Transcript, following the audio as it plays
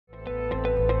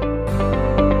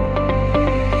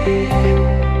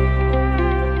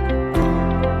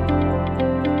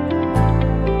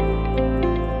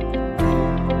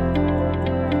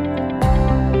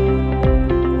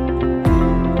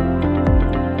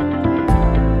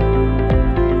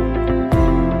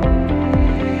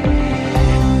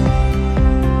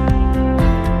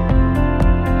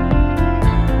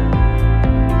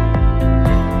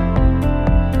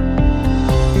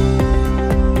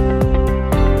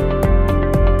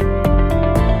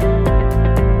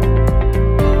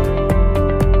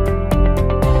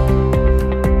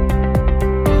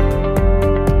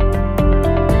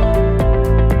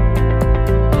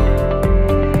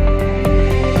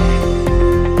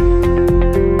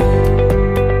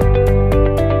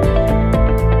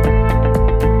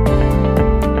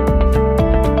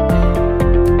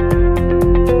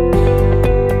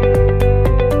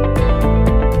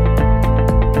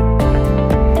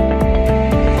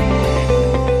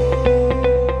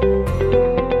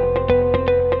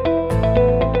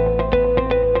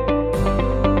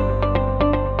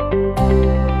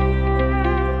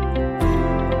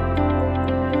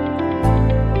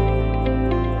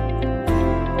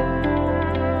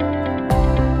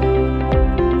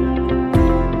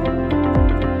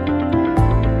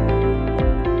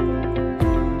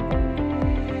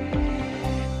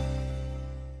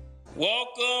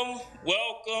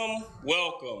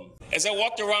As I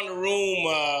walked around the room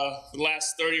the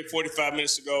last 30 or 45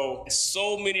 minutes ago,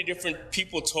 so many different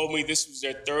people told me this was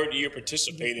their third year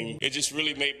participating. It just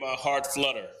really made my heart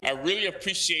flutter. I really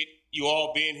appreciate you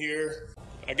all being here.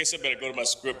 I guess I better go to my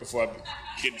script before I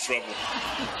get in trouble.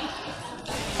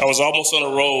 I was almost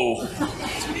on a roll.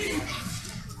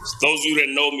 Those of you that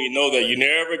know me know that you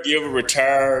never give a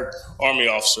retired Army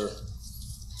officer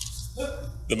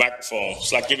the microphone.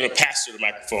 It's like giving a pastor the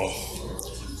microphone.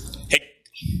 Hey,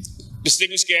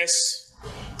 distinguished guests,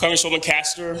 Congresswoman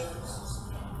Castor,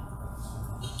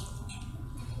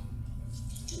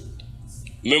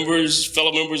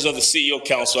 fellow members of the CEO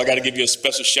Council, I got to give you a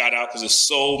special shout out because there's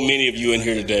so many of you in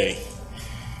here today.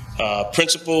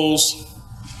 Principals,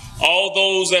 all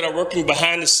those that are working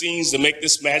behind the scenes to make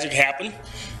this magic happen,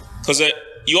 because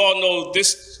you all know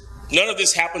this, none of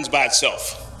this happens by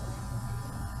itself.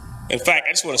 In fact,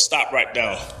 I just want to stop right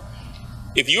now.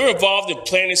 If you're involved in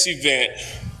planning this event,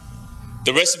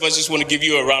 the rest of us just want to give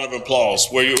you a round of applause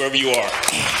wherever you are.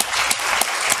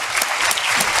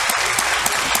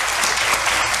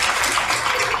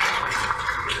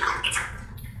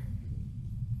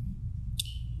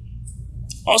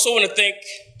 Also want to thank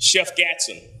Chef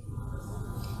Gatson.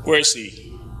 Where is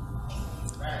he?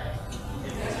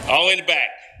 All in the back.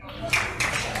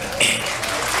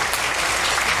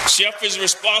 Chef is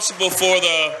responsible for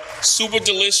the super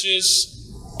delicious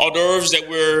hors d'oeuvres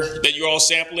that you're all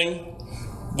sampling.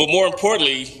 But more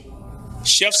importantly,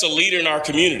 Chef's a leader in our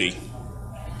community.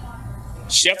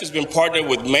 Chef has been partnered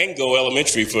with Mango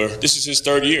Elementary this is his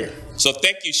third year. So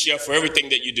thank you, Chef, for everything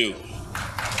that you do.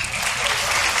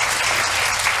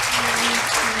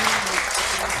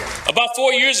 About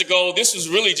 4 years ago, this was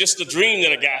really just a dream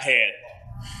that a guy had.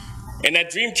 And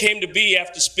that dream came to be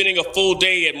after spending a full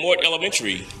day at Mort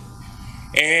Elementary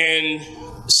and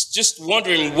just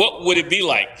wondering, what would it be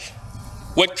like?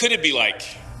 What could it be like?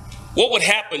 What would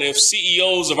happen if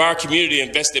CEOs of our community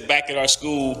invested back in our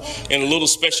school in a little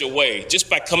special way, just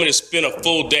by coming to spend a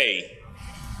full day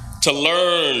to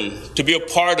learn, to be a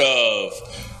part of,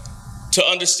 to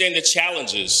understand the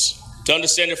challenges, to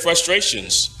understand the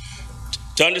frustrations,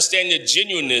 to understand the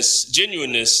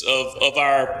genuineness of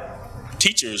our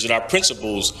teachers and our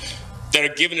principals that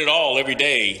are giving it all every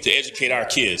day to educate our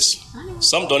kids.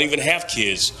 Some don't even have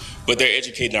kids, but they're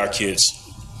educating our kids.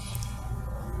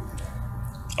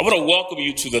 I want to welcome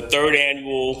you to the third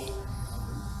annual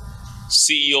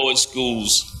CEO in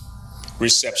Schools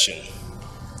reception.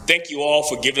 Thank you all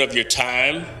for giving up your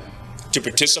time to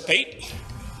participate.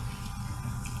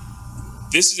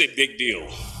 This is a big deal.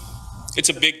 It's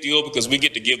a big deal because we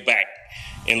get to give back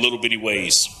in little bitty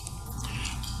ways.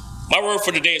 My word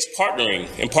for today is partnering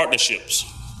and partnerships.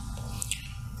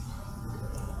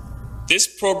 This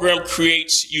program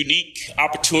creates unique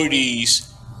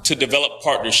opportunities to develop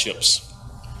partnerships.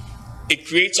 It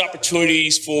creates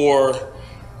opportunities for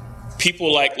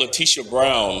people like Letitia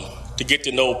Brown to get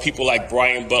to know people like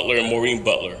Brian Butler and Maureen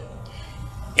Butler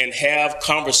and have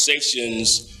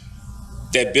conversations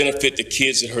that benefit the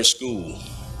kids at her school,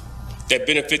 that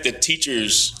benefit the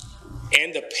teachers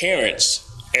and the parents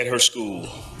at her school.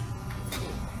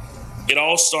 It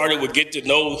all started with getting to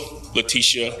know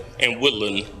Letitia and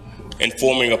Woodland and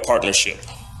forming a partnership.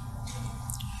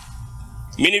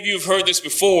 Many of you have heard this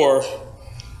before,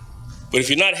 but if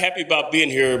you're not happy about being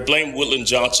here, blame Woodland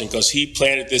Johnson, because he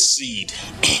planted this seed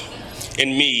in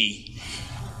me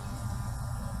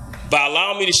by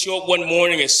allowing me to show up one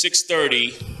morning at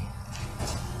 6:30,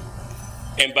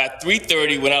 and by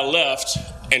 3:30 when I left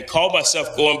and called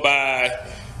myself going by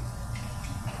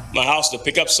my house to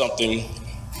pick up something,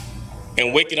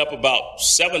 and waking up about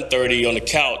 7:30 on the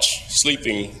couch,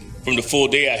 sleeping from the full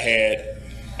day I had,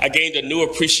 I gained a new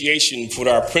appreciation for what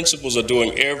our principals are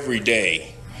doing every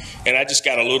day. And I just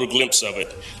got a little glimpse of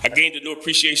it. I gained a new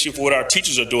appreciation for what our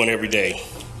teachers are doing every day.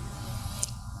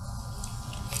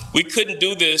 We couldn't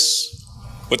do this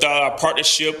without our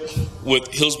partnership with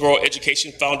Hillsborough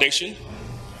Education Foundation.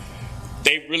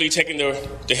 They've really taken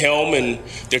the helm, and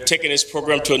they're taking this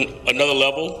program to another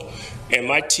level. And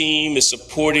my team is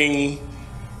supporting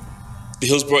the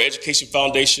Hillsborough Education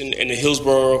Foundation and the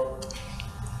Hillsborough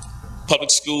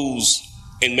Public Schools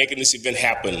in making this event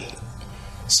happen.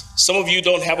 Some of you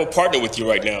don't have a partner with you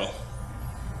right now.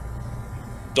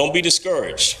 Don't be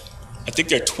discouraged. I think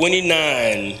there are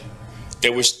 29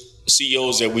 that we're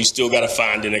CEOs that we still got to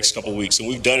find in the next couple of weeks, and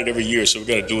we've done it every year, so we're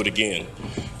going to do it again.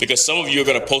 Because some of you are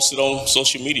going to post it on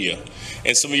social media,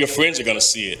 and some of your friends are going to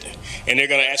see it, and they're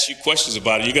going to ask you questions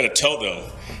about it. You're going to tell them,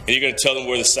 and you're going to tell them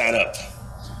where to sign up.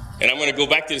 And I'm going to go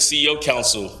back to the CEO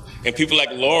Council, and people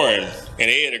like Lauren and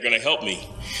Ed are going to help me,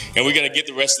 and we're going to get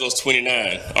the rest of those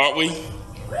 29, aren't we?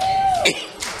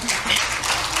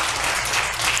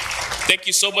 Thank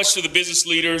you so much to the business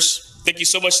leaders. Thank you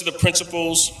so much to the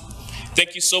principals.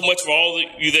 Thank you so much for all of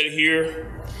you that are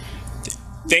here.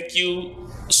 Thank you,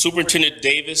 Superintendent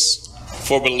Davis,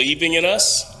 for believing in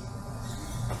us,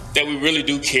 that we really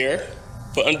do care,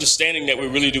 for understanding that we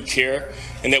really do care,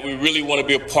 and that we really want to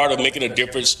be a part of making a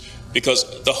difference, because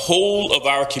the whole of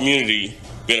our community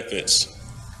benefits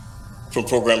from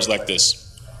programs like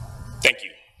this. Thank you.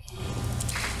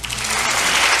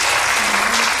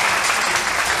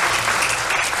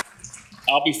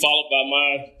 I'll be followed by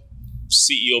my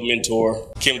CEO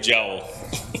mentor, Kim Jowell.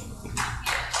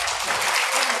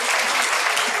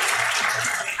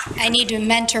 I need to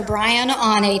mentor Brian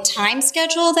on a time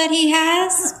schedule that he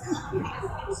has.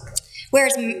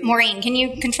 Where's Maureen? Can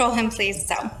you control him, please?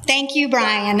 So, thank you,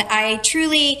 Brian. I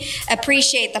truly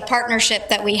appreciate the partnership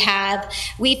that we have.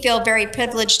 We feel very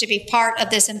privileged to be part of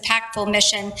this impactful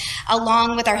mission,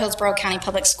 along with our Hillsborough County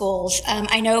Public Schools.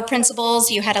 I know, principals,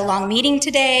 you had a long meeting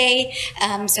today,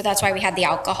 so that's why we had the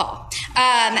alcohol.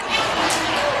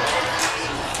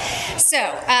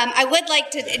 I would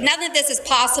like to, none of this is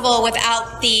possible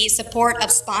without the support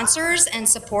of sponsors and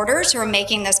supporters who are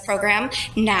making this program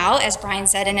now, as Brian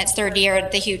said, in its third year,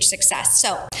 the huge success.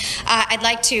 So I'd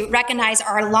like to recognize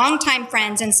our longtime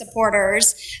friends and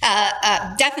supporters,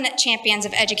 definite champions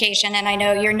of education, and I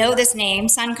know you know this name,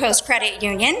 Suncoast Credit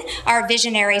Union, our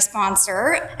visionary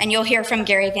sponsor, and you'll hear from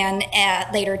Gary Van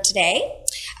later today.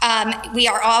 We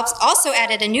are also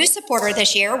added a new supporter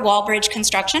this year, Wallbridge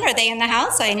Construction. Are they in the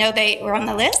house? I know they were on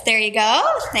the list. There you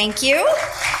go. Thank you.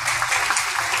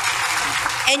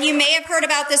 And you may have heard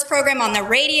about this program on the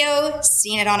radio,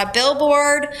 seen it on a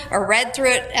billboard, or read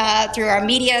through it through our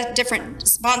media, different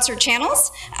sponsored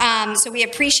channels. So we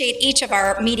appreciate each of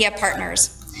our media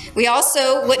partners. We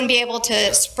also wouldn't be able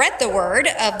to spread the word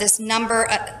of this number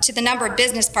to the number of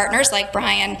business partners, like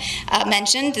Brian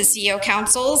mentioned, the CEO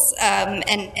councils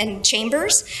and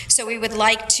chambers. So we would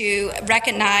like to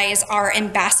recognize our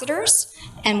ambassadors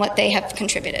and what they have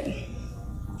contributed.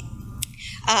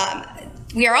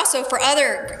 We are also for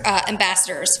other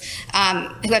ambassadors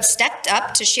who have stepped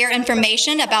up to share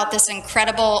information about this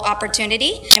incredible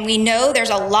opportunity. And we know there's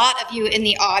a lot of you in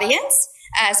the audience,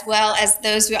 as well as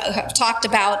those who have talked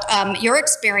about your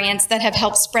experience that have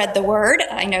helped spread the word.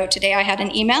 I know today I had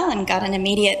an email and got an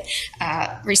immediate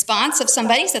response of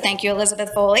somebody, so thank you,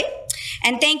 Elizabeth Foley.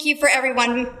 And thank you for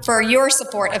everyone for your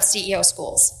support of CEO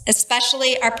Schools,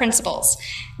 especially our principals.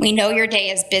 We know your day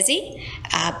is busy,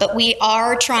 but we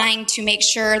are trying to make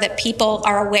sure that people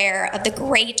are aware of the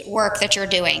great work that you're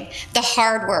doing, the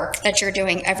hard work that you're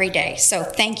doing every day. So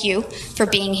thank you for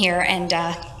being here and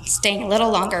staying a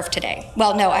little longer today.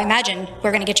 Well, no, I imagine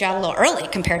we're going to get you out a little early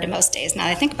compared to most days, now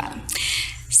that I think about it.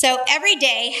 So every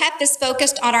day, HEP is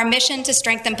focused on our mission to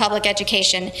strengthen public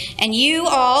education, and you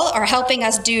all are helping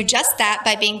us do just that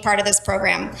by being part of this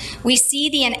program. We see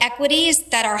the inequities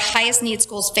that our highest need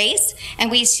schools face, and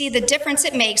we see the difference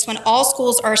it makes when all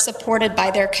schools are supported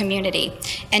by their community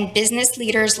and business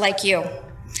leaders like you.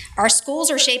 Our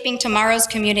schools are shaping tomorrow's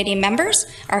community members,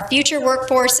 our future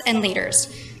workforce and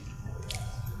leaders.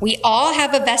 We all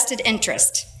have a vested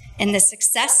interest in the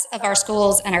success of our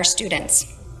schools and our students.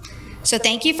 So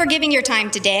thank you for giving your time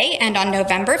today and on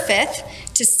November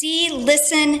 5th to see,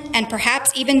 listen, and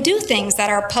perhaps even do things that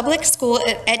our public school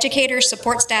educators,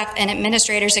 support staff, and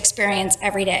administrators experience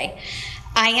every day.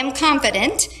 I am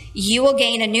confident you will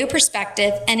gain a new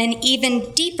perspective and an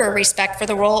even deeper respect for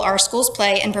the role our schools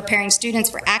play in preparing students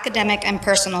for academic and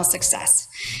personal success.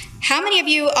 How many of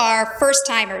you are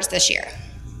first-timers this year?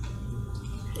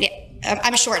 Yeah,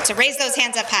 I'm short, so raise those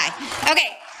hands up high.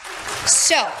 Okay,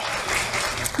 so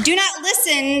do not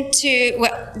listen to,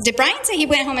 well, did Brian say he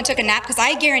went home and took a nap? Because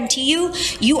I guarantee you,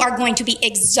 you are going to be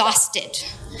exhausted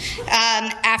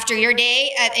after your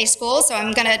day at a school. So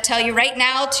I'm going to tell you right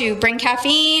now to bring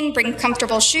caffeine, bring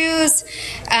comfortable shoes.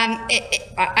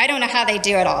 I don't know how they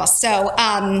do it all. So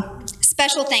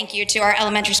special thank you to our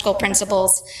elementary school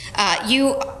principals,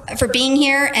 you for being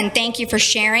here, and thank you for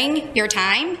sharing your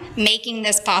time, making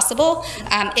this possible.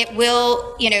 It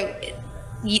will, you know,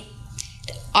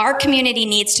 our community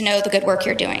needs to know the good work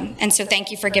you're doing, and so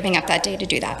thank you for giving up that day to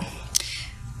do that.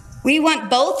 We want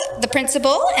both the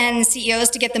principal and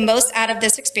CEOs to get the most out of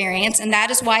this experience, and that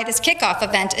is why this kickoff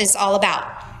event is all about,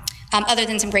 other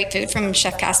than some great food from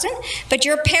Chef Caston. But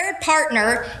your paired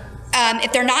partner,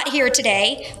 if they're not here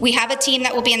today, we have a team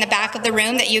that will be in the back of the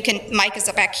room that you can, Mike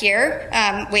is back here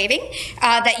waving,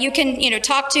 that you can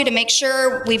talk to make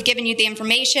sure we've given you the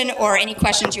information or any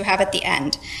questions you have at the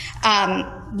end.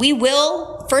 We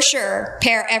will, for sure,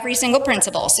 pair every single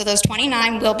principal, so those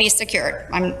 29 will be secured.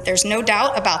 There's no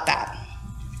doubt about that.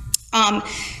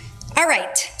 All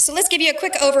right, so let's give you a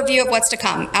quick overview of what's to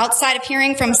come. Outside of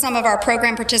hearing from some of our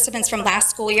program participants from last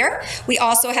school year, we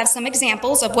also have some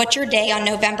examples of what your day on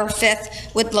November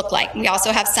 5th would look like. We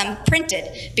also have some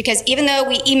printed, because even though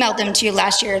we emailed them to you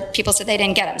last year, people said they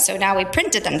didn't get them, so now we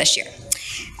printed them this year.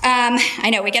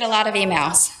 I know, we get a lot of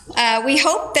emails. We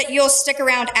hope that you'll stick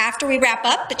around after we wrap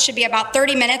up. It should be about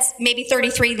 30 minutes, maybe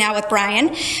 33 now with Brian,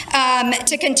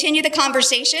 to continue the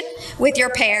conversation with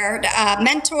your paired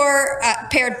mentor,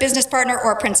 paired business partner,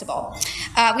 or principal.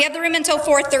 We have the room until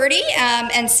 4:30,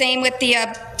 and same with the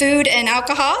food and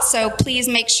alcohol, so please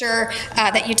make sure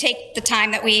that you take the time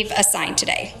that we've assigned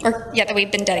today, or that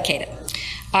we've been dedicated.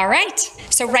 All right,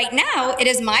 so right now it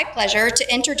is my pleasure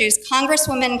to introduce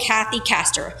Congresswoman Kathy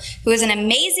Castor, who is an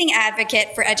amazing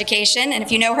advocate for education, and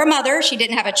if you know her mother, she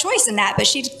didn't have a choice in that, but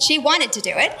she wanted to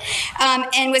do it,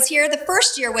 and was here the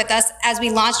first year with us as we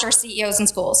launched our CEOs in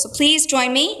schools. So please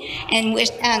join me in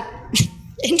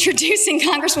introducing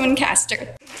Congresswoman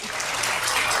Castor.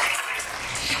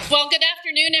 Well, good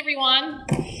afternoon, everyone.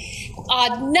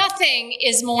 Nothing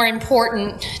is more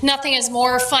important, nothing is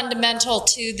more fundamental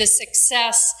to the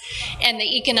success and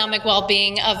the economic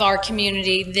well-being of our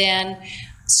community than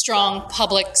strong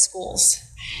public schools.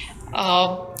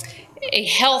 A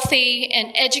healthy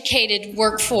and educated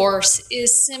workforce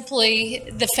is simply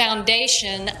the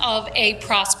foundation of a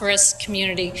prosperous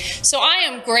community. So I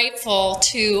am grateful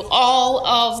to all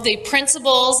of the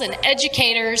principals and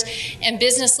educators and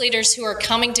business leaders who are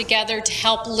coming together to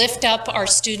help lift up our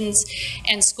students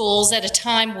and schools at a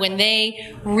time when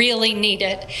they really need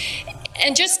it.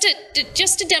 And just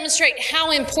to demonstrate how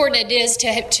important it is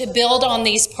to build on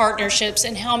these partnerships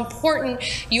and how important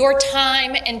your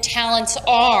time and talents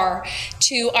are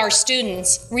to our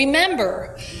students,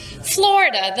 remember,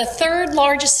 Florida, the third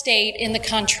largest state in the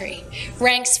country,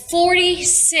 ranks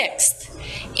 46th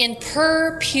in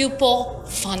per pupil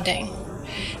funding.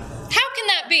 How can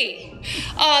that be?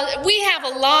 We have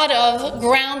a lot of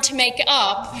ground to make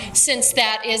up since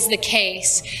that is the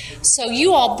case. So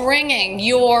you all bringing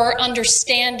your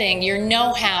understanding, your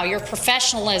know-how, your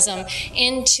professionalism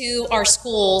into our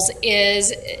schools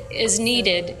is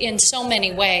needed in so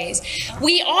many ways.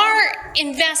 We are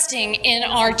investing in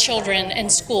our children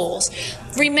and schools.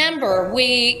 Remember,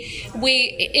 we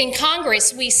in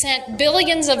Congress, we sent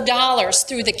billions of dollars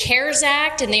through the CARES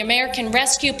Act and the American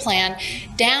Rescue Plan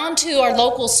down to our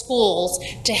local schools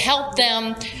to help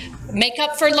them make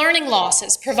up for learning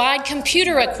losses, provide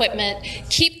computer equipment,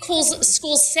 keep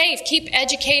schools safe, keep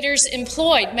educators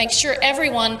employed, make sure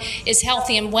everyone is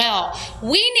healthy and well.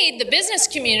 We need the business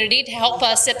community to help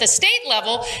us at the state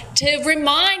level to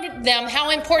remind them how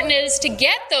important it is to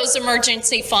get those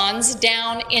emergency funds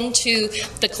down into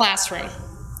the classroom.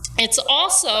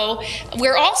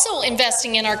 We're also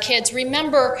investing in our kids.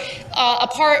 Remember, a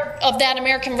part of that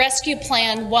American Rescue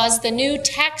Plan was the new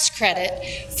tax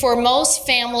credit for most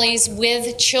families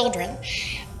with children.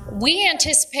 We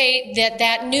anticipate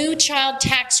that new child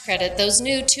tax credit, those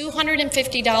new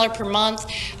 $250 per month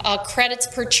credits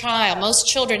per child, most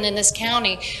children in this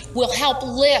county, will help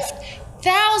lift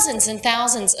thousands and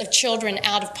thousands of children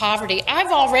out of poverty.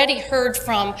 I've already heard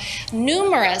from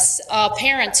numerous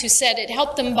parents who said it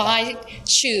helped them buy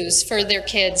shoes for their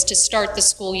kids to start the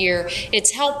school year.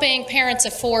 It's helping parents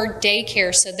afford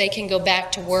daycare so they can go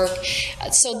back to work.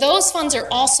 So those funds are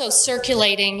also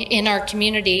circulating in our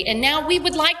community, and now we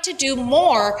would like to do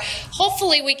more.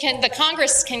 Hopefully the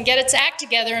Congress can get its act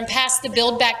together and pass the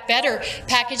Build Back Better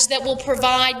package that will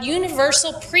provide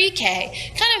universal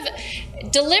pre-K, kind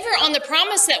of deliver on the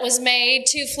promise that was made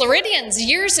to Floridians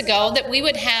years ago that we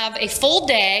would have a full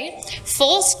day,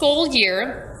 full school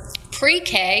year,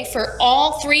 pre-K for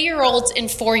all 3-year-olds and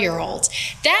 4-year-olds.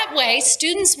 That way,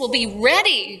 students will be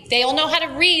ready. They'll know how to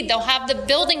read. They'll have the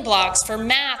building blocks for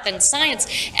math and science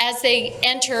as they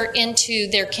enter into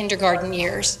their kindergarten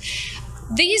years.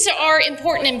 These are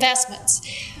important investments,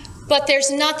 but there's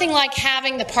nothing like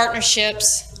having the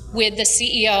partnerships with the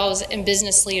CEOs and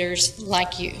business leaders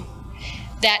like you.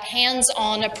 That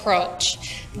hands-on approach,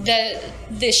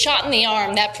 the shot in the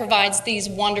arm that provides these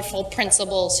wonderful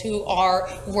principals who are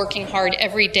working hard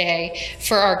every day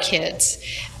for our kids.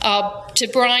 To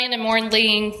Brian and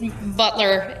Maureen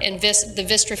Butler and the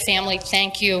Vistra family,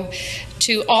 thank you.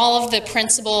 To all of the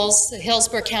principals, the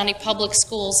Hillsborough County Public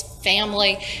Schools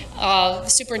family,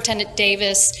 Superintendent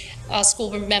Davis, school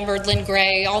board member Lynn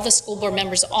Gray, all the school board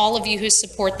members, all of you who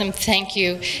support them, thank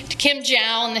you. To Kim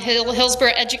Zhao and the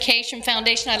Hillsborough Education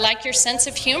Foundation, I like your sense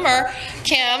of humor,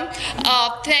 Kim.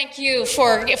 Thank you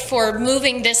for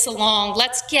moving this along.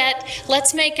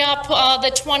 Let's make up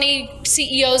the 20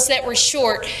 CEOs that were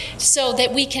short so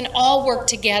that we can all work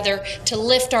together to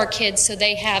lift our kids so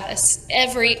they have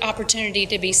every opportunity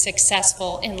to be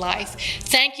successful in life.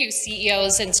 Thank you,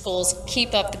 CEOs and schools.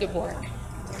 Keep up the good work.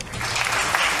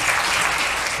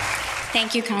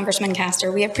 Thank you, Congressman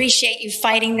Castor. We appreciate you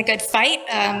fighting the good fight.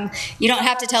 You don't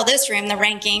have to tell this room the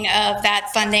ranking of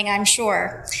that funding, I'm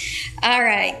sure. All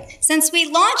right. Since we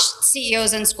launched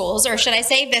CEOs in Schools, or should I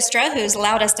say Vistra, who's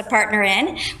allowed us to partner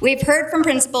in, we've heard from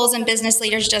principals and business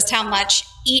leaders just how much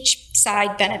each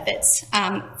side benefits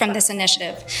from this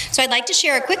initiative. So I'd like to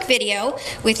share a quick video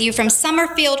with you from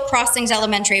Summerfield Crossings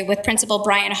Elementary with Principal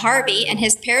Brian Harvey and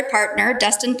his paired partner,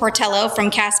 Dustin Portello from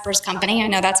Casper's company. I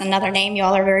know that's another name you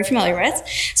all are very familiar with.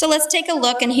 So let's take a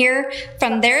look and hear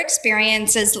from their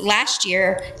experiences last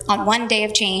year on One Day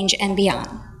of Change and beyond.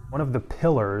 One of the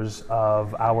pillars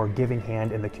of our giving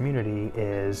hand in the community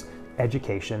is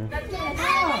education.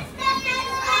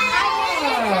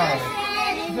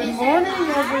 Good morning,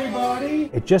 everybody.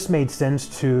 It just made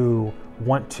sense to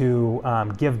want to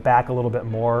give back a little bit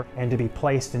more and to be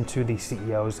placed into the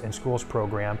CEOs in Schools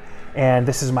program. And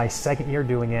this is my second year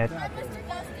doing it.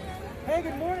 Hey,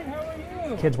 good morning. How are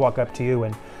you? Kids walk up to you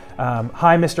and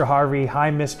hi, Mr. Harvey.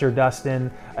 Hi, Mr. Dustin.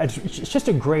 It's just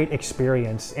a great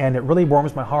experience, and it really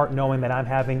warms my heart knowing that I'm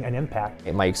having an impact.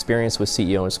 My experience with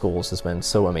CEO in Schools has been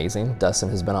so amazing. Dustin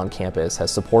has been on campus,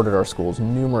 has supported our schools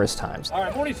numerous times. All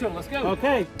right, morning show, let's go.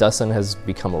 Okay. Dustin has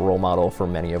become a role model for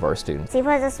many of our students. He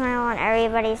puts a smile on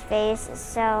everybody's face,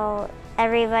 so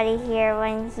everybody here,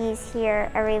 when he's here,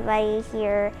 everybody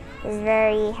here is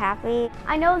very happy.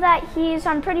 I know that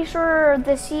I'm pretty sure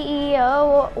the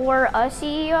CEO or a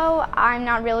CEO. I'm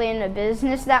not really in the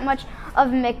business that much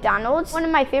of McDonald's. One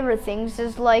of my favorite things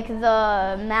is like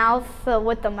the mouth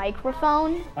with the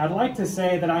microphone. I'd like to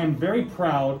say that I am very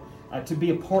proud to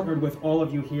be partnered with all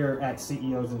of you here at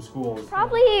CEOs in Schools.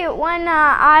 Probably when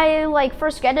I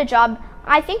first get a job,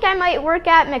 I think I might work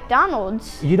at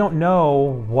McDonald's. You don't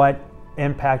know what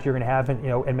impact you're going to have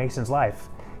in Mason's life.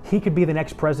 He could be the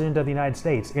next president of the United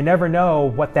States. You never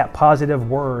know what that positive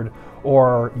word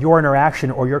or your interaction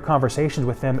or your conversations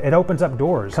with them, it opens up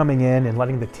doors. Coming in and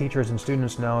letting the teachers and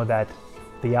students know that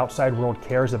the outside world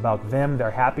cares about them,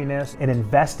 their happiness, and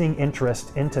investing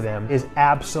interest into them is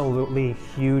absolutely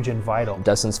huge and vital.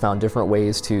 Dustin's found different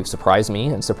ways to surprise me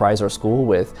and surprise our school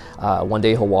with, one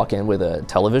day he'll walk in with a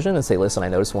television and say, listen, I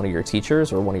noticed one of your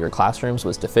teachers or one of your classrooms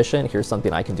was deficient. Here's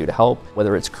something I can do to help.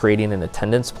 Whether it's creating an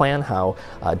attendance plan, how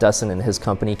Dustin and his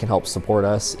company can help support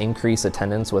us increase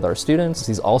attendance with our students.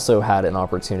 He's also had an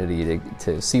opportunity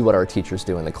to see what our teachers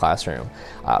do in the classroom.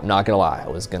 Not gonna lie, I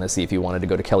was gonna see if he wanted to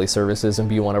go to Kelly Services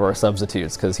and be one of our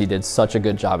substitutes because he did such a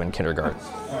good job in kindergarten.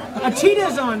 A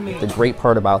cheetah's on me! The great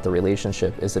part about the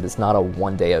relationship is that it's not a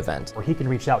one-day event. Where he can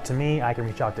reach out to me, I can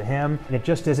reach out to him, and it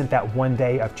just isn't that one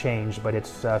day of change, but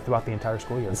it's throughout the entire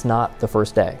school year. It's not the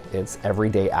first day, it's every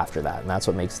day after that, and that's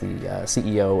what makes the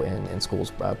CEO in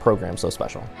Schools program so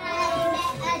special.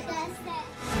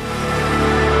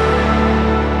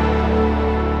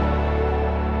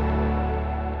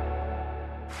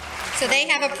 So they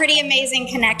have a pretty amazing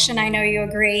connection, I know you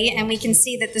agree, and we can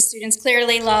see that the students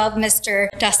clearly love Mr.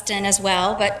 Dustin as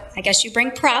well, but I guess you bring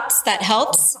props, that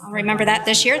helps. I'll remember that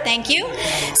this year, thank you.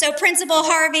 So Principal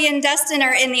Harvey and Dustin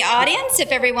are in the audience.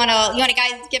 If everyone will, you want to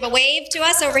guys give a wave to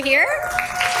us over here?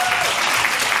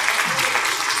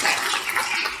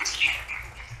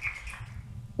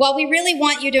 While we really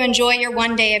want you to enjoy your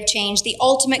one day of change, the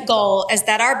ultimate goal is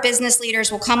that our business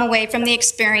leaders will come away from the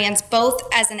experience both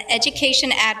as an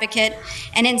education advocate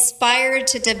and inspired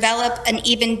to develop an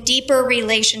even deeper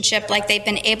relationship like they've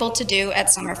been able to do at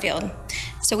Summerfield.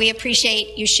 So we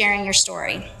appreciate you sharing your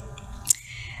story.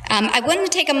 I wanted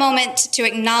to take a moment to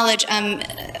acknowledge,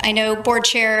 I know Board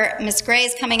Chair Ms. Gray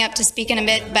is coming up to speak in a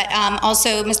bit, but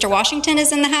also Mr. Washington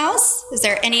is in the house. Is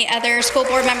there any other school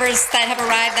board members that have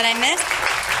arrived that I missed?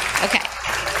 Okay.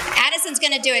 Addison's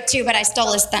going to do it too, but I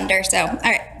stole his thunder, so. All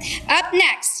right. Up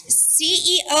next,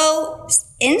 CEO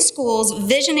in Schools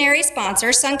visionary sponsor,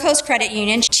 Suncoast Credit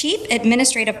Union Chief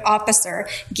Administrative Officer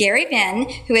Gary Venn,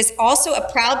 who is also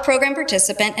a proud program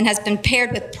participant and has been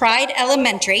paired with Pride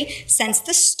Elementary since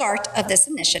the start of this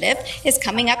initiative, is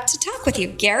coming up to talk with you.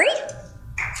 Gary?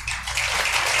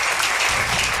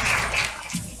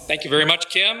 Thank you very much,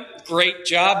 Kim. Great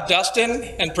job, Dustin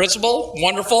and Principal.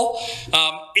 Wonderful.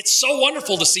 It's so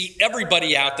wonderful to see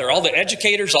everybody out there, all the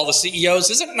educators, all the CEOs.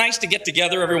 Isn't it nice to get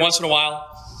together every once in a while?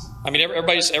 I mean,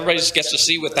 everybody gets to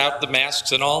see without the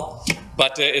masks and all,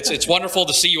 but it's wonderful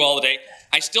to see you all today.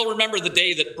 I still remember the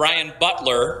day that Brian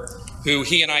Butler, who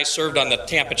he and I served on the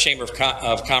Tampa Chamber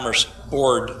of Commerce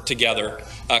board together,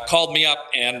 called me up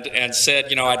and said,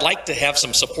 you know, I'd like to have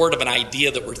some support of an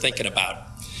idea that we're thinking about.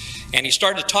 And he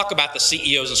started to talk about the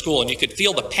CEOs in school, and you could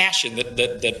feel the passion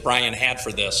that Brian had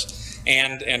for this.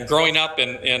 And growing up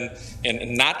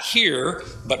and not here,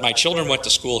 but my children went to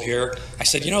school here, I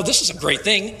said, you know, this is a great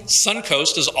thing.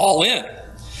 Suncoast is all in.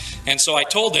 And so I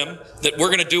told him that we're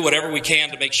going to do whatever we can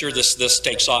to make sure this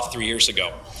takes off 3 years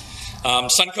ago.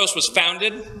 Suncoast was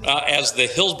founded as the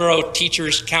Hillsborough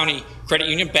Teachers County Credit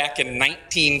Union back in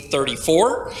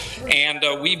 1934, and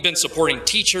we've been supporting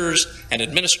teachers and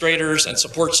administrators and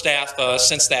support staff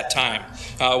since that time.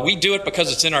 We do it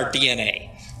because it's in our DNA.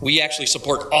 We actually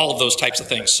support all of those types of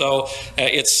things. So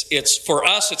it's for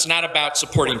us, it's not about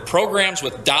supporting programs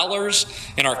with dollars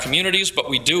in our communities, but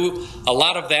we do a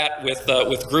lot of that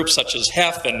with groups such as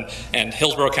HEF and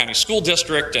Hillsborough County School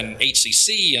District and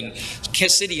HCC and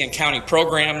city and county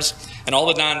programs and all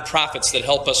the nonprofits that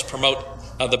help us promote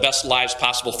the best lives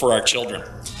possible for our children.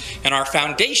 And our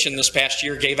foundation this past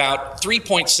year gave out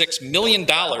 $3.6 million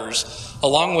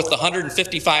along with the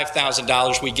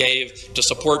 $155,000 we gave to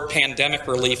support pandemic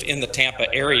relief in the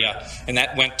Tampa area. And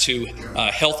that went to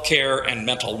healthcare and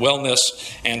mental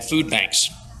wellness and food banks.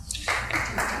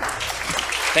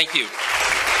 Thank you.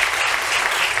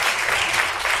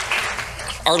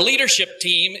 Our leadership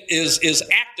team is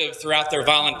active throughout their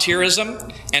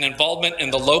volunteerism and involvement in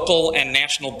the local and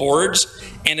national boards,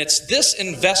 and it's this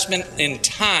investment in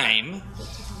time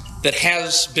that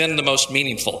has been the most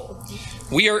meaningful.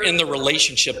 We are in the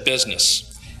relationship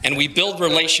business, and we build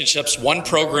relationships one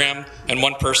program and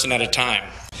one person at a time.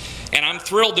 And I'm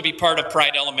thrilled to be part of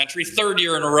Pride Elementary, 3rd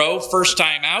year in a row, first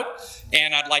time out,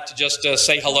 and I'd like to just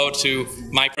say hello to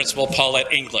my principal,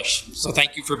 Paulette English. So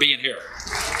thank you for being here.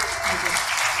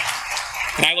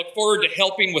 And I look forward to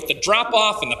helping with the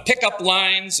drop-off and the pickup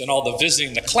lines and all the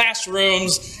visiting the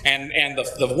classrooms and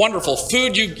the wonderful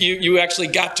food you actually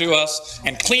got to us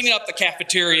and cleaning up the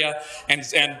cafeteria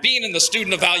and being in the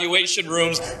student evaluation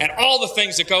rooms and all the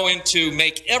things that go into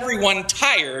make everyone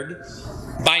tired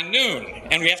by noon.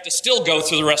 And we have to still go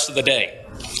through the rest of the day.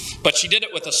 But she did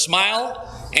it with a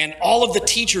smile, and all of the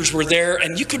teachers were there,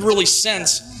 and you could really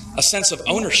sense a sense of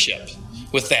ownership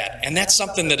with that. And that's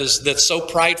something that's so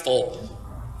prideful,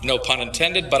 no pun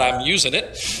intended, but I'm using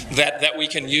it, that we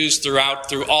can use through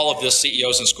all of this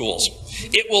CEOs in schools.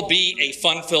 It will be a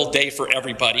fun-filled day for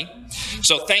everybody.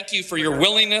 So thank you for your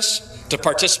willingness to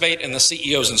participate in the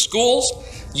CEOs in schools.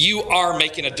 You are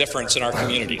making a difference in our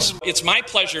communities. It's my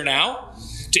pleasure now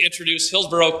to introduce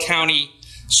Hillsborough County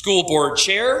School Board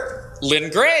Chair, Lynn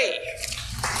Gray.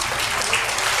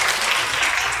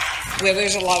 Well,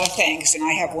 there's a lot of things, and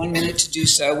I have 1 minute to do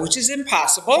so, which is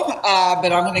impossible,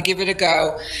 but I'm going to give it a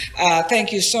go.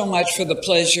 Thank you so much for the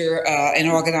pleasure in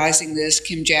organizing this,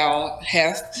 Kim Jowl,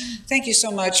 HEF. Thank you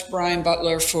so much, Brian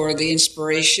Butler, for the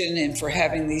inspiration and for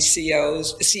having these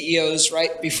CEOs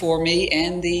right before me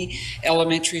and the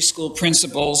elementary school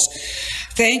principals.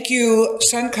 Thank you,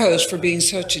 Suncoast, for being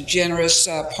such a generous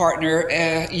partner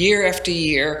year after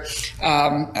year.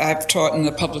 I've taught in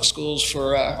the public schools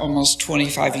for almost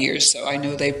 25 years, so I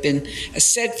know they've been a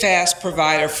steadfast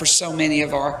provider for so many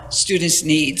of our students'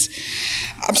 needs.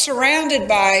 I'm surrounded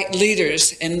by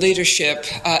leaders and leadership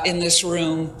in this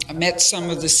room. I met some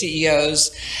of the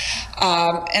CEOs,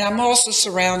 and I'm also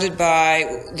surrounded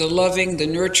by the loving, the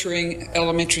nurturing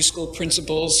elementary school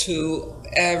principals who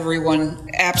everyone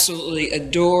absolutely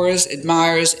adores,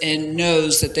 admires, and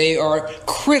knows that they are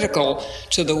critical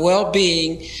to the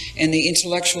well-being and the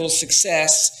intellectual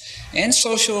success and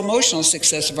social-emotional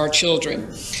success of our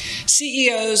children.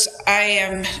 CEOs,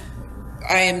 I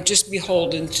am just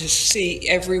beholden to see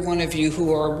every one of you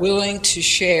who are willing to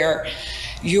share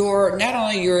not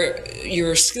only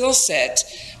your skill set,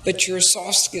 but your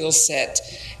soft skill set,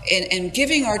 and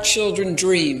giving our children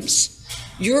dreams.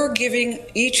 You're giving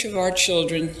each of our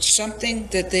children something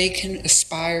that they can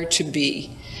aspire to be.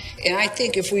 And I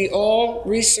think if we all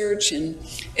research and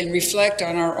reflect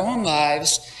on our own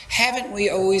lives, haven't we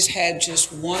always had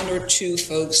just one or two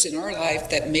folks in our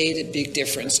life that made a big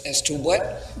difference as to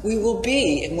what we will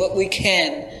be and what we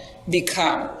can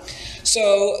become?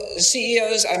 So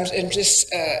CEOs, I'm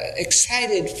just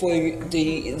excited for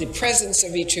the presence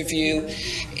of each of you,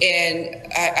 and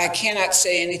I cannot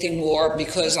say anything more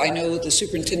because I know the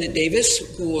Superintendent Davis,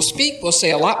 who will speak, will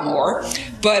say a lot more,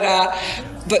 but I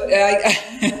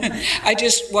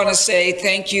just want to say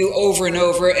thank you over and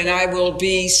over, and I will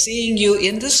be seeing you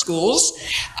in the schools,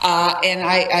 and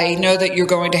I know that you're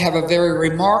going to have a very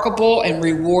remarkable and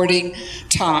rewarding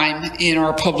time in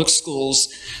our public schools.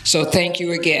 So thank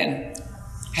you again.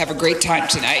 Have a great time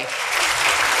tonight.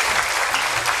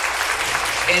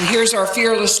 And here's our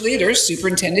fearless leader,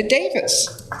 Superintendent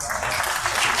Davis.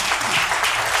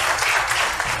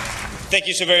 Thank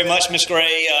you so very much, Ms.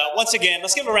 Gray. Once again,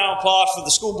 let's give a round of applause for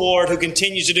the school board who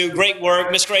continues to do great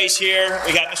work. Ms. Gray's here.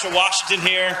 We got Mr. Washington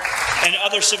here and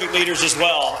other civic leaders as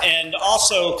well. And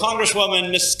also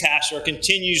Congresswoman Mrs. Casher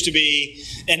continues to be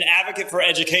an advocate for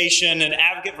education, an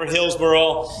advocate for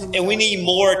Hillsborough, and we need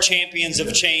more champions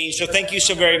of change. So thank you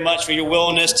so very much for your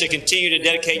willingness to continue to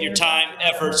dedicate your time,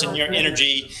 efforts, and your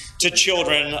energy to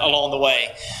children along the way.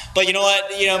 But you know what,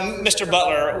 Mr.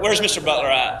 Butler, where's Mr. Butler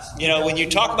at? When you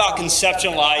talk about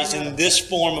conceptualizing this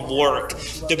form of work,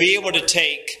 to be able to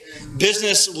take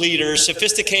business leaders,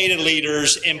 sophisticated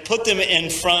leaders, and put them in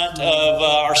front of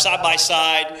our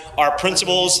side-by-side, our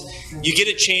principals, you get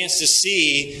a chance to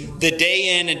see the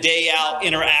day in and day out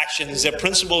interactions that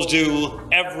principals do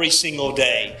every single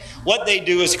day. What they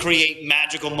do is create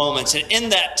magical moments. And in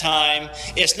that time,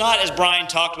 it's not, as Brian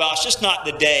talked about, it's just not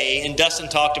the day, and Dustin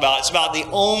talked about, it's about the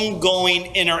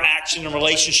ongoing interaction and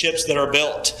relationships that are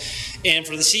built. And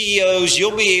for the CEOs,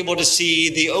 you'll be able to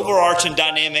see the overarching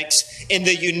dynamics and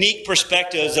the unique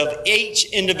perspectives of each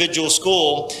individual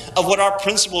school of what our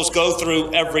principals go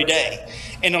through every day.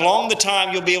 And along the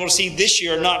time, you'll be able to see this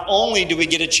year, not only do we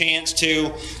get a chance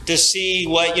to see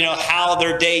what, how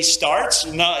their day starts,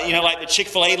 like the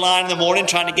Chick-fil-A line in the morning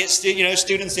trying to get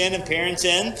students in and parents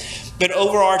in, but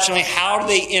overarchingly, how do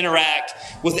they interact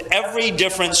with every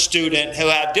different student who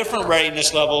have different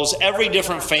readiness levels, every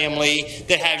different family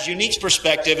that has unique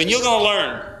perspective, and you're going to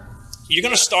learn. You're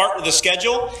going to start with a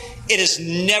schedule. It is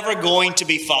never going to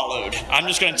be followed. I'm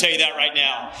just going to tell you that right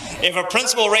now. If a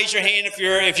principal, raise your hand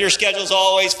if your schedule is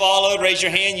always followed, raise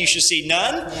your hand. You should see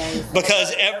none,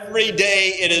 because every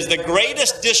day it is the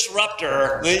greatest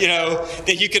disruptor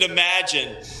that you could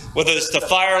imagine. Whether it's the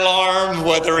fire alarm,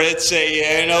 whether it's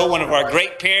one of our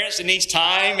great parents that needs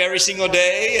time every single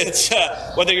day, it's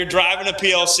whether you're driving a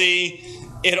PLC,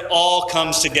 it all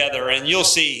comes together, and you'll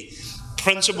see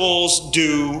principals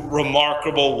do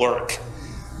remarkable work.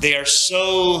 They are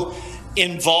so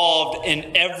involved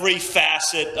in every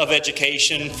facet of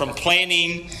education, from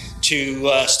planning to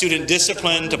student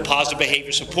discipline, to positive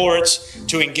behavior supports,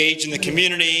 to engage in the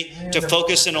community, to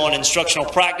focusing on instructional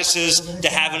practices, to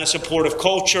having a supportive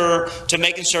culture, to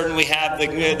making certain we have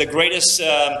the greatest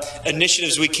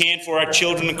initiatives we can for our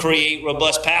children to create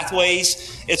robust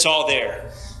pathways. It's all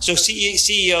there. So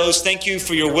CEOs, thank you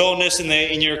for your willingness and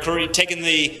your taking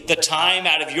the time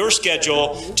out of your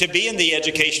schedule to be in the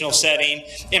educational setting.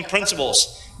 And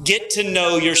principals, get to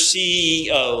know your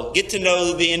CEO. Get to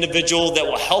know the individual that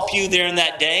will help you there in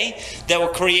that day, that will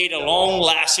create a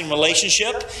long-lasting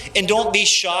relationship. And don't be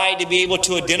shy to be able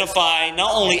to identify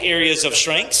not only areas of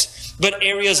strengths, but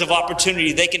areas of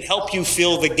opportunity. They can help you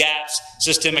fill the gaps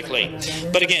systemically.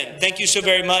 But again, thank you so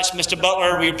very much, Mr.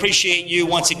 Butler. We appreciate you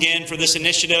once again for this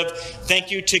initiative. Thank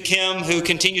you to Kim, who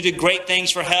continue to do great things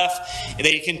for HEF.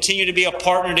 They continue to be a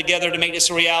partner together to make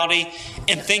this a reality.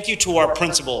 And thank you to our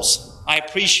principals. I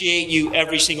appreciate you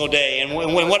every single day. And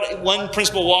when one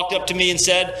principal walked up to me and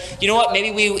said, you know what,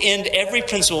 maybe we end every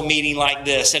principal meeting like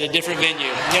this at a different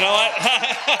venue. You know what?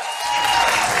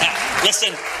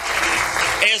 Listen,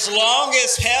 as long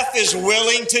as HEF is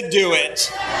willing to do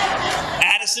it,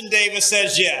 Addison Davis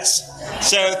says yes.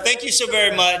 So thank you so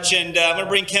very much. And I'm going to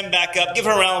bring Kim back up. Give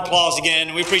her a round of applause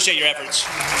again. We appreciate your efforts.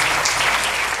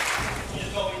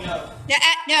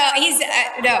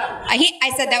 I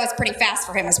said that was pretty fast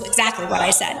for him, is exactly what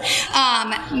I said.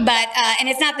 And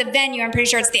it's not the venue, I'm pretty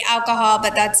sure it's the alcohol,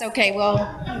 but that's okay. Well,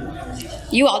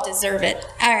 you all deserve it.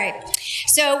 All right.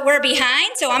 So we're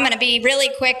behind, so I'm going to be really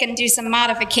quick and do some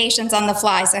modifications on the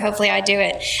fly, so hopefully I do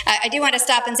it. I do want to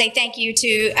stop and say thank you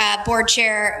to Board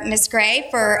Chair Ms. Gray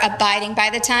for abiding by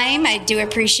the time. I do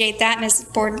appreciate that, Ms.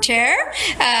 Board Chair.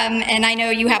 And I know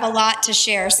you have a lot to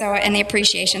share, so and the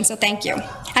appreciation, so thank you.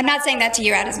 I'm not saying that to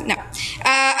you, Addison. No. All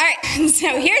right.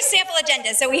 So here's sample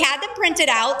agenda. So we had them printed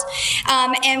out,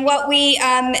 and what we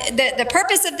the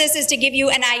purpose of this is to give you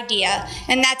an idea,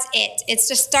 and that's it. It's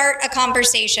to start a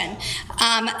conversation.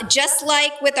 Just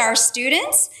like with our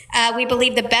students, we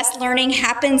believe the best learning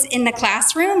happens in the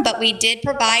classroom, but we did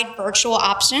provide virtual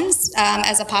options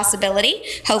as a possibility.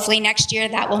 Hopefully next year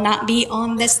that will not be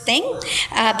on this thing,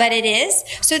 but it is.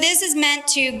 So this is meant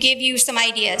to give you some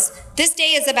ideas. This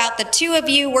day is about the two of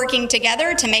you working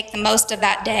together to make the most of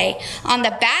that day. On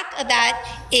the back of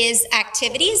that is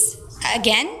activities.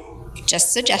 Again,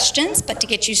 just suggestions, but to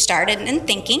get you started and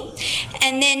thinking.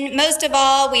 And then most of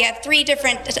all, we have three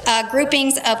different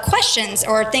groupings of questions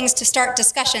or things to start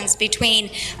discussions between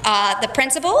the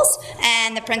principals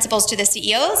and the principals to the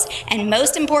CEOs, and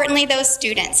most importantly, those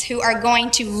students who are going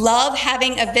to love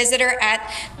having a visitor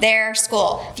at their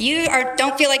school. If you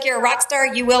don't feel like you're a rock star,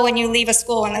 you will when you leave a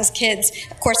school, and those kids,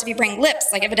 of course, if you bring lips,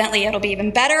 like evidently it'll be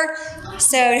even better.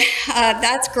 So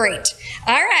that's great.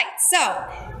 All right,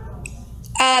 so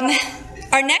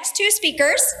our next two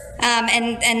speakers,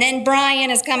 and then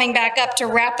Brian is coming back up to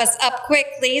wrap us up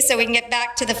quickly so we can get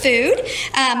back to the food.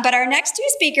 But our next two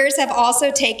speakers have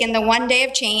also taken the 1 day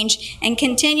of change and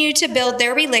continue to build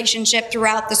their relationship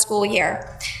throughout the school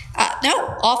year.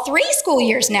 No, all 3 school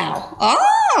years now.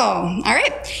 Oh, all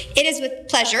right. It is with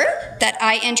pleasure that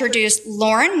I introduce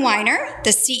Lauren Weiner, the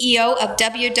CEO of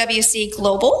WWC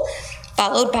Global,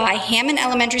 followed by Hammond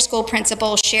Elementary School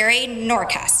Principal Sherry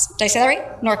Norcas. Did I say that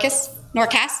right? Norcas?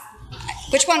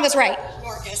 Which one was right?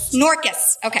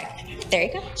 Norcas. Okay, there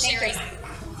you go. Sherry.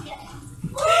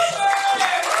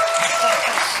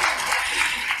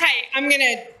 Hi, I'm going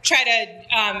to try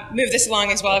to move this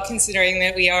along as well, considering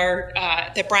that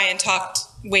that Brian talked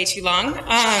way too long.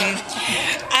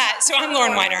 So I'm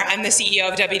Lauren Weiner. I'm the CEO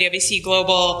of WWC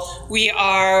Global. We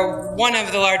are one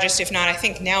of the largest, if not, I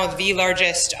think now the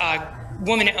largest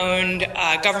woman-owned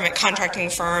government contracting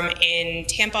firm in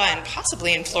Tampa and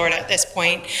possibly in Florida at this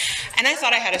point. And I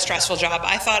thought I had a stressful job.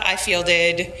 I thought I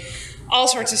fielded all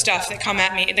sorts of stuff that comes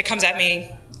at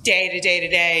me day to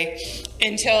day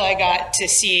until I got to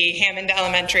see Hammond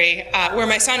Elementary, where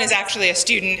my son is actually a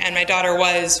student and my daughter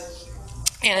was,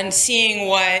 and seeing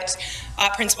what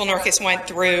Principal Norcas went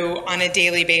through on a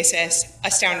daily basis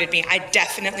astounded me. I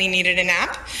definitely needed a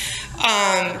nap.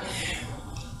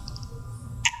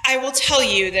 I will tell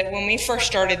you that when we first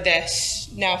started this,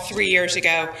 now 3 years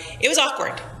ago, it was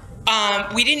awkward.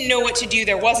 We didn't know what to do.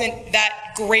 There wasn't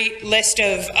that great list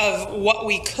of what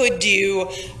we could do,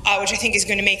 which I think is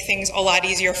going to make things a lot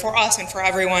easier for us and for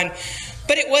everyone.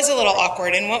 But it was a little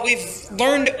awkward. And what we've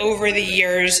learned over the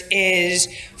years is,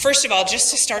 first of all,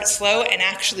 just to start slow and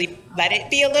actually let it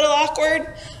be a little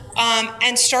awkward,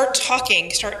 and start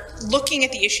talking, start looking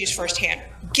at the issues firsthand.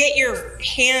 Get your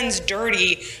hands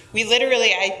dirty.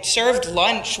 I served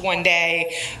lunch one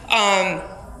day,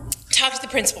 talked to the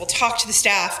principal, talked to the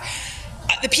staff.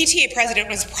 The PTA president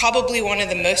was probably one of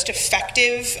the most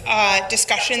effective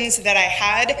discussions that I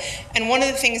had, and one of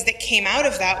the things that came out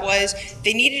of that was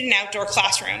they needed an outdoor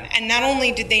classroom, and not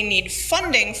only did they need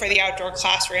funding for the outdoor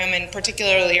classroom, and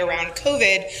particularly around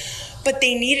COVID, but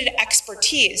they needed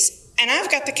expertise. And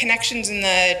I've got the connections in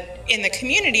the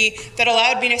community that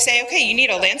allowed me to say, okay, you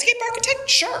need a landscape architect?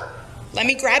 Sure. Let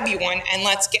me grab you one and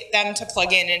let's get them to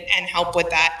plug in and help with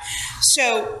that.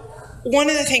 So one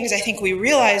of the things I think we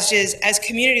realized is, as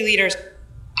community leaders,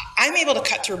 I'm able to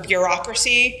cut through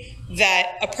bureaucracy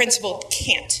that a principal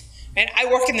can't. And I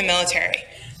work in the military.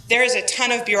 There is a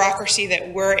ton of bureaucracy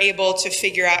that we're able to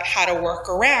figure out how to work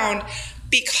around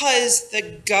because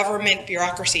the government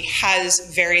bureaucracy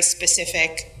has very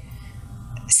specific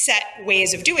set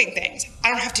ways of doing things. I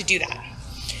don't have to do that.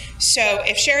 So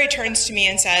if Sherry turns to me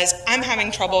and says, I'm having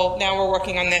trouble, now we're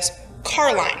working on this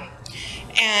car line,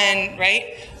 and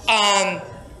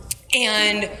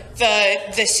and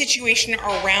the situation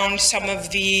around some of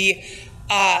the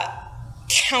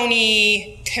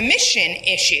county commission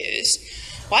issues,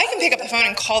 well, I can pick up the phone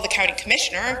and call the county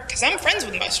commissioner because I'm friends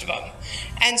with most of them.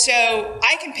 And so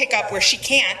I can pick up where she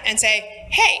can't and say,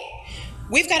 hey,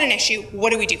 we've got an issue,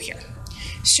 what do we do here?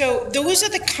 So those are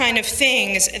the kind of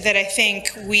things that I think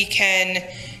we can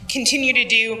continue to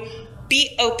do.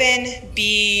 Be open,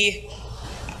 be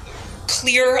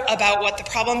clear about what the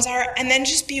problems are, and then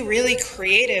just be really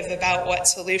creative about what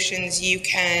solutions you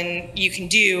can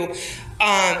do.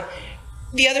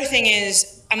 The other thing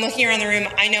is, I'm looking around the room,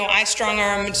 I know I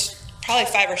strong-armed probably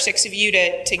 5 or 6 of you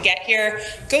to get here.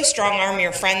 Go strong-arm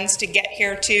your friends to get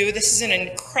here too. This is an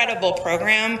incredible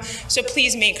program, so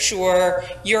please make sure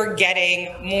you're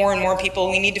getting more and more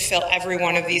people. We need to fill every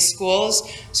one of these schools,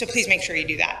 so please make sure you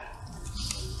do that.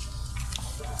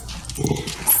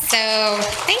 So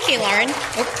thank you, Lauren.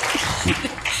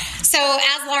 So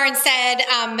as Lauren said,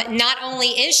 not only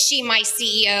is she my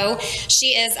CEO, she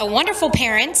is a wonderful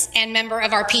parent and member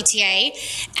of our PTA.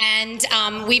 And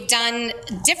we've done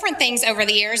different things over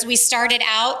the years. We started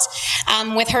out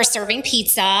with her serving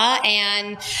pizza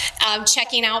and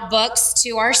checking out books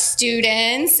to our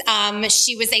students.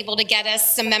 She was able to get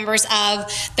us some members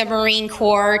of the Marine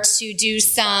Corps to do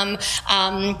some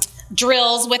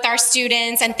drills with our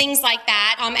students and things like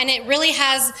that. And it really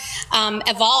has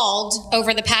evolved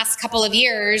over the past couple of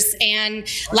years. And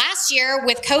last year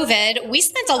with COVID, we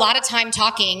spent a lot of time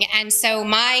talking. And so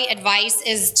my advice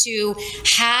is to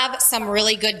have some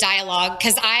really good dialogue,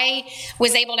 because I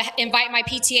was able to invite my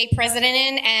PTA president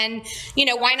in, and, you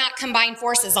know, why not combine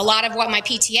forces? A lot of what my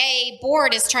PTA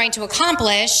board is trying to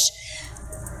accomplish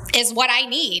is what I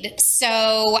need. So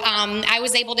I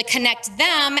was able to connect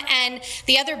them. And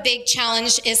the other big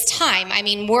challenge is time. I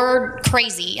mean, we're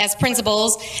crazy as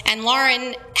principals, and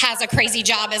Lauren has a crazy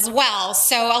job as well.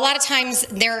 So a lot of times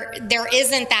there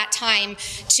isn't that time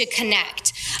to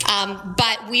connect.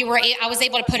 But I was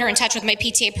able to put her in touch with my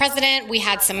PTA president. We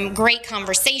had some great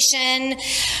conversation.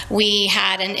 We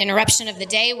had an interruption of the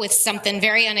day with something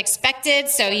very unexpected.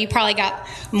 So you probably got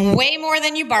way more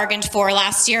than you bargained for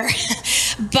last year.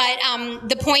 But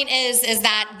the point is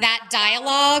that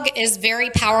dialogue is very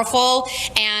powerful,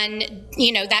 and,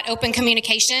 you know, that open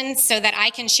communication, so that I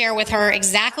can share with her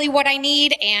exactly what I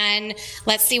need, and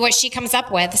let's see what she comes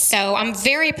up with. So I'm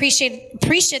very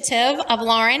appreciative of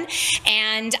Lauren,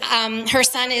 and her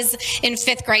son is in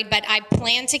 5th grade, but I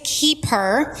plan to keep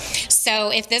her.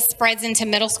 So if this spreads into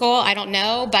middle school, I don't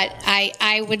know, but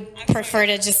I would prefer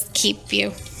to just keep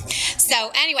you.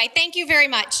 So anyway, thank you very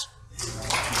much.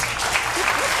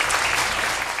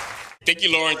 Thank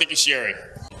you, Lauren. Thank you, Sherry.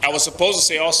 I was supposed to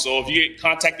say also, if you get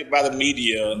contacted by the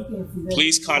media,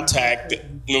 please contact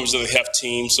members of the health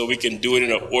team so we can do it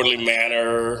in an orderly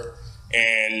manner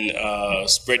and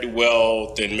spread the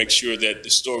wealth and make sure that the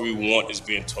story we want is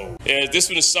being told. This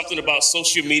one is something about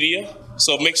social media,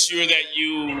 so make sure that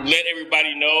you let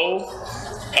everybody know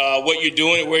what you're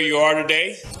doing and where you are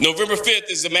today. November 5th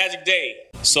is the magic day.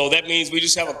 So that means we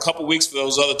just have a couple weeks for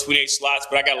those other 28 slots,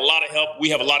 but I got a lot of help.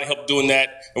 We have a lot of help doing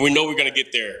that, and we know we're going to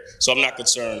get there. So I'm not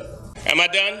concerned. Am I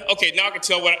done? Okay, now I can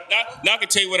tell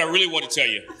you what I really want to tell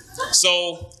you.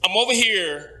 So I'm over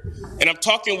here, and I'm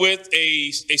talking with a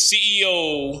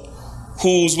CEO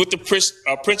who's with the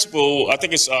principal. I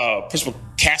think it's Principal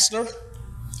Kastner,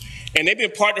 and they've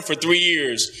been partnered for 3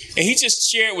 years. And he just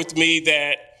shared with me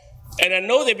that. And I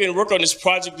know they've been working on this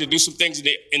project to do some things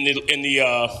in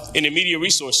the Media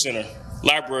Resource Center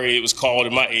library. It was called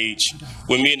in my age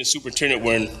when me and the superintendent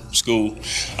were in school.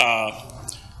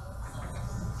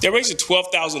 They're raising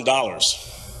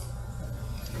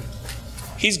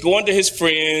 $12,000. He's going to his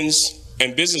friends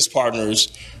and business partners,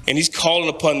 and he's calling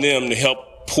upon them to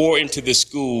help pour into this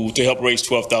school to help raise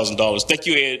 $12,000. Thank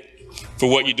you, Ed, for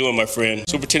what you're doing, my friend.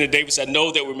 Superintendent Davis, I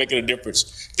know that we're making a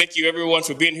difference. Thank you, everyone,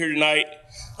 for being here tonight.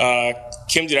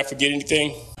 Kim, did I forget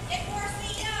anything?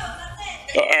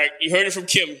 All right, you heard it from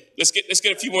Kim. Let's get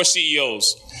a few more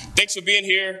CEOs. Thanks for being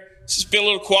here. Spend a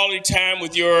little quality time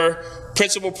with your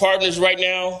principal partners right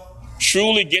now.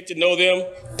 Truly get to know them.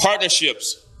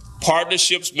 Partnerships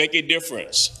make a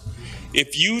difference.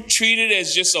 If you treat it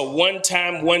as just a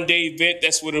one-time, one-day event,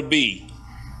 that's what it'll be.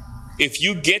 If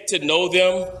you get to know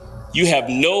them, you have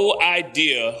no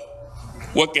idea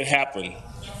what can happen.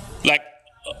 Like,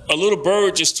 a little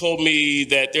bird just told me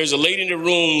that there's a lady in the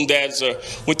room that's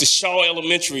went to Shaw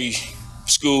Elementary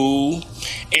School,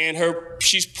 and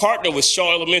she's partnered with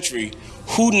Shaw Elementary.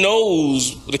 Who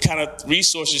knows the kind of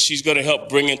resources she's going to help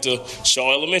bring into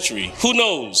Shaw Elementary? Who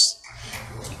knows?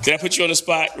 Did I put you on the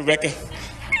spot, Rebecca?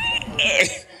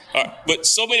 All right, but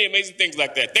so many amazing things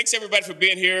like that. Thanks, everybody, for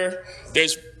being here.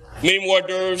 There's many more hors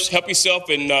d'oeuvres. Help yourself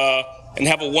and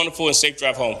have a wonderful and safe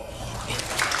drive home.